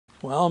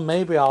Well,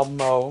 maybe I'll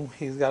mow.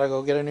 He's got to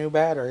go get a new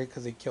battery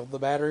because he killed the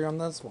battery on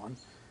this one.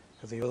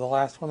 Because he was the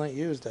last one that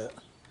used it.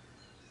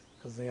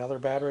 Because the other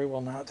battery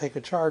will not take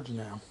a charge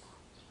now.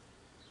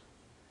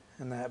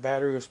 And that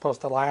battery was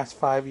supposed to last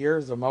 5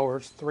 years. The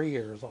mower's 3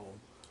 years old.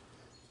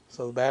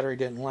 So the battery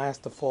didn't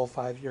last the full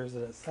 5 years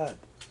that it said.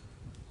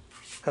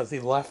 Because he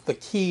left the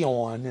key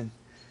on and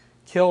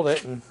killed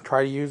it and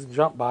tried to use the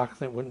jump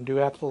box and it wouldn't do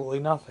absolutely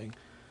nothing.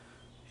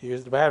 He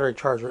used the battery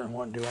charger and it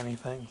wouldn't do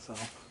anything. So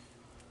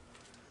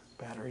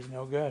battery's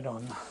no good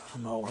on the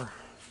mower.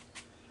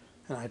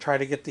 And I try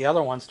to get the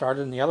other one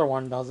started and the other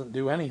one doesn't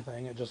do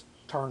anything. It just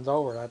turns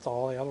over. That's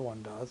all the other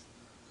one does.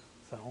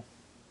 So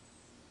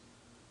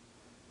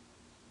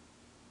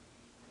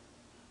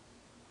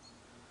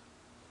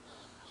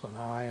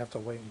now I have to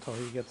wait until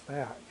he gets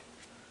back.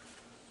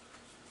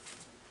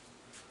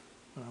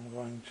 And I'm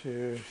going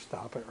to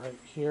stop it right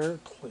here.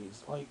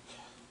 Please like,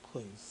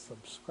 please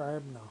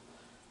subscribe, and I'll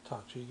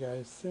talk to you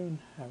guys soon.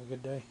 Have a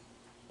good day.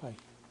 Bye.